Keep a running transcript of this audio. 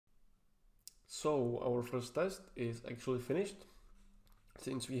So our first test is actually finished,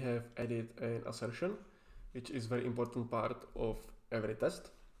 since we have added an assertion, which is very important part of every test.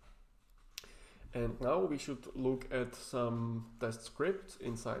 And now we should look at some test scripts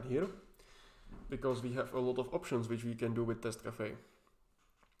inside here, because we have a lot of options which we can do with TestCafe.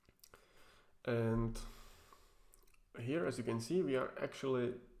 And here, as you can see, we are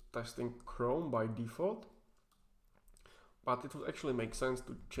actually testing Chrome by default, but it would actually make sense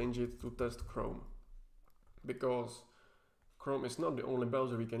to change it to test Chrome, because Chrome is not the only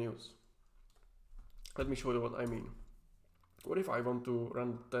browser we can use. Let me show you what I mean. What if I want to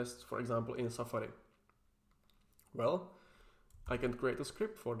run tests, for example, in Safari? Well, I can create a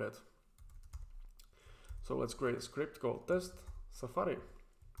script for that. So let's create a script called test Safari.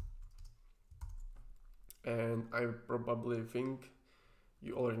 And I probably think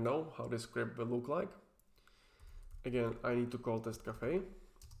you already know how this script will look like. Again, I need to call TestCafe,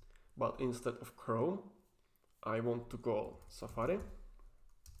 but instead of Chrome, I want to call Safari.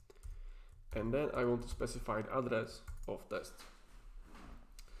 And then I want to specify the address of test.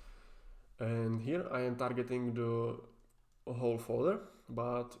 And here I am targeting the whole folder,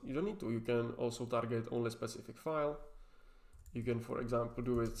 but you don't need to. You can also target only a specific file. You can, for example,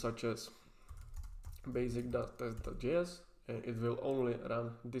 do it such as basic.test.js, and it will only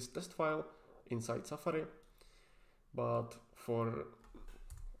run this test file inside Safari. But for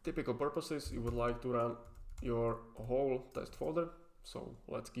typical purposes, you would like to run your whole test folder, so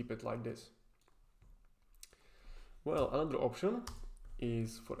let's keep it like this. Well, another option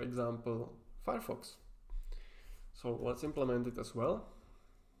is, for example, Firefox. So let's implement it as well.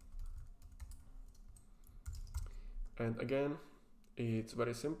 And again, it's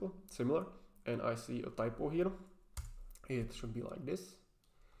very similar, and I see a typo here. It should be like this.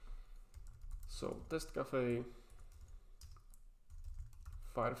 So TestCafe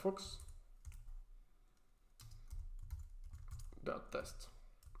Firefox .test.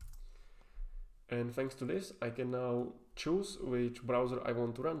 And thanks to this, I can now choose which browser I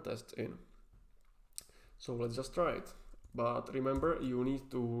want to run tests in. So let's just try it. But remember, you need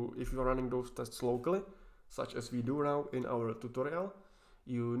to, if you're running those tests locally, such as we do now in our tutorial,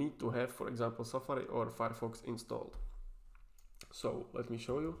 you need to have, for example, Safari or Firefox installed. So let me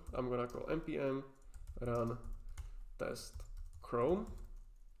show you. I'm gonna call npm run test Chrome,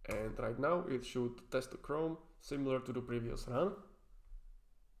 and right now it should test the Chrome similar to the previous run.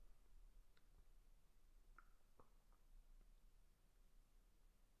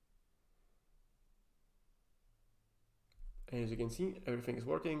 And as you can see, everything is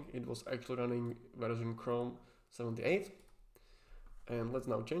working. It was actually running version Chrome 78. And let's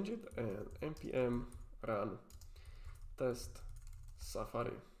now change it, and npm run test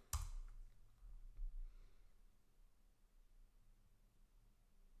Safari.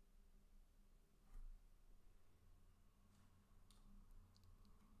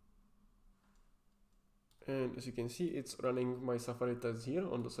 And as you can see, it's running my Safari tests here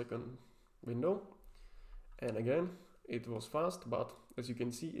on the second window. And again, it was fast, but as you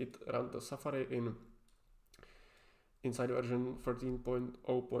can see, it ran the Safari inside version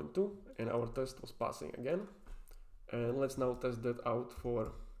 13.0.2, and our test was passing again. And let's now test that out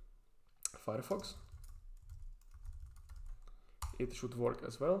for Firefox. It should work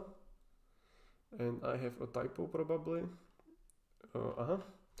as well. And I have a typo probably.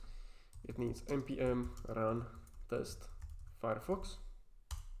 It needs npm run test Firefox.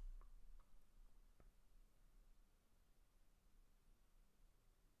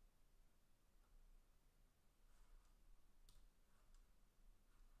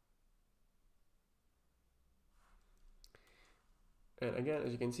 And again,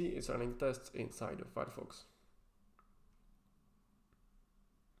 as you can see, it's running tests inside of Firefox.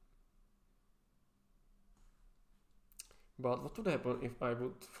 But what would happen if I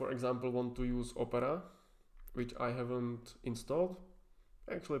would, for example, want to use Opera, which I haven't installed?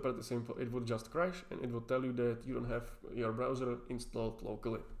 Actually, pretty simple. It would just crash, and it would tell you that you don't have your browser installed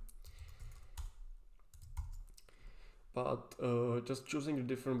locally. But just choosing a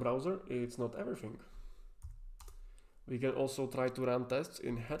different browser, it's not everything. We can also try to run tests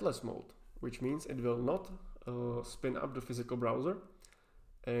in headless mode, which means it will not spin up the physical browser,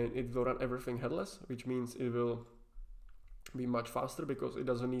 and it will run everything headless, which means it will be much faster because it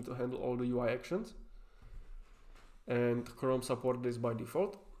doesn't need to handle all the UI actions. And Chrome supports this by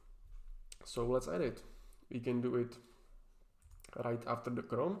default. So let's add it. We can do it right after the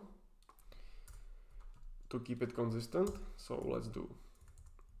Chrome to keep it consistent. So let's do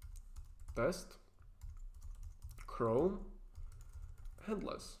test Chrome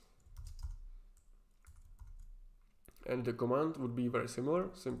headless. And the command would be very similar.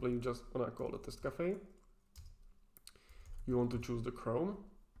 Simply you just wanna call the TestCafe. You want to choose the Chrome,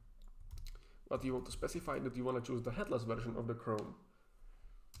 but you want to specify that you want to choose the headless version of the Chrome.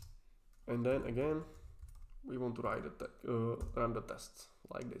 And then again, we want to run the tests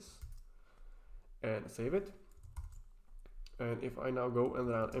like this and save it. And if I now go and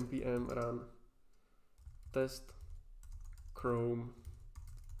run npm run test Chrome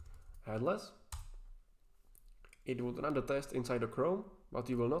headless, it would run the test inside the Chrome, but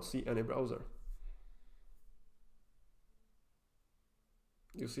you will not see any browser.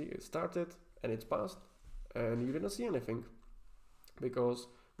 You see, it started and it's passed, and you didn't see anything, because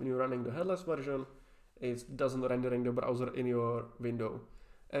when you're running the headless version, it doesn't rendering the browser in your window.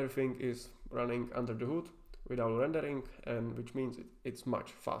 Everything is running under the hood without rendering, and which means it's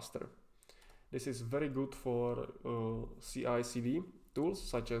much faster. This is very good for CI/CD tools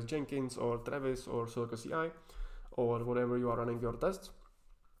such as Jenkins or Travis or Circle CI or whatever you are running your tests.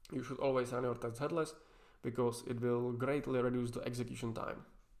 You should always run your tests headless, because it will greatly reduce the execution time.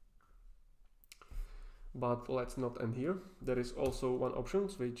 But let's not end here. There is also one option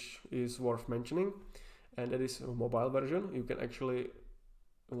which is worth mentioning, and that is a mobile version. You can actually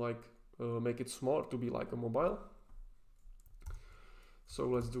make it smaller to be like a mobile. So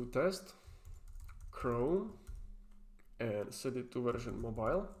let's do test Chrome and set it to version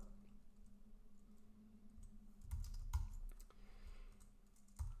mobile.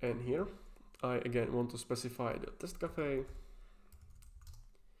 And here I again want to specify the TestCafe,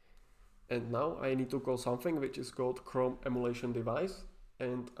 and now I need to call something which is called Chrome Emulation Device,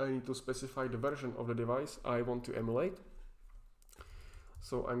 and I need to specify the version of the device I want to emulate.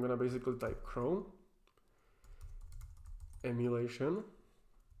 So I'm gonna basically type Chrome Emulation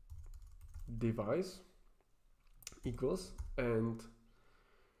Device equals, and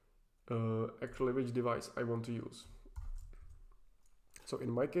actually which device I want to use. So in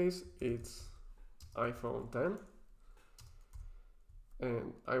my case it's iPhone 10,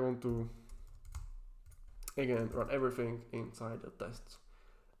 and I want to again run everything inside the tests.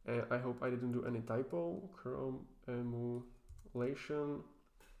 I hope I didn't do any typo. Chrome Emulation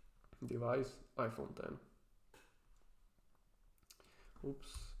Device iPhone 10.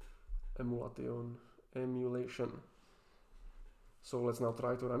 Oops, emulation. So let's now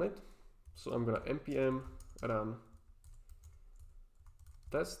try to run it. So I'm gonna npm run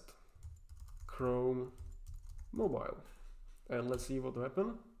test Chrome mobile, and let's see what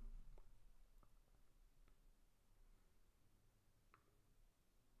happened.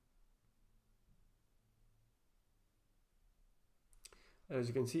 As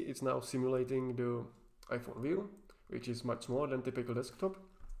you can see, it's now simulating the iPhone view, which is much smaller than typical desktop,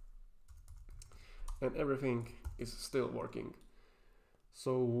 and everything is still working.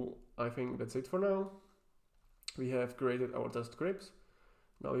 So I think that's it for now. We have created our test scripts.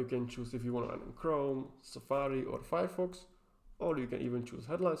 Now you can choose if you want to run in Chrome, Safari or Firefox, or you can even choose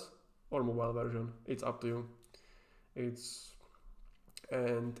headless or mobile version. It's up to you.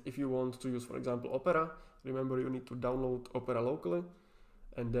 And if you want to use, for example, Opera, remember you need to download Opera locally,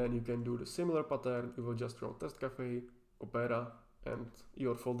 and then you can do the similar pattern. You will just run TestCafe, Opera, and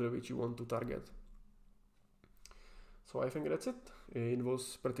your folder which you want to target. So I think that's it. It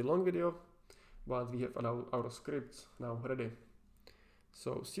was a pretty long video, but we have our scripts now ready.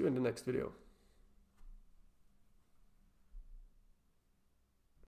 So see you in the next video.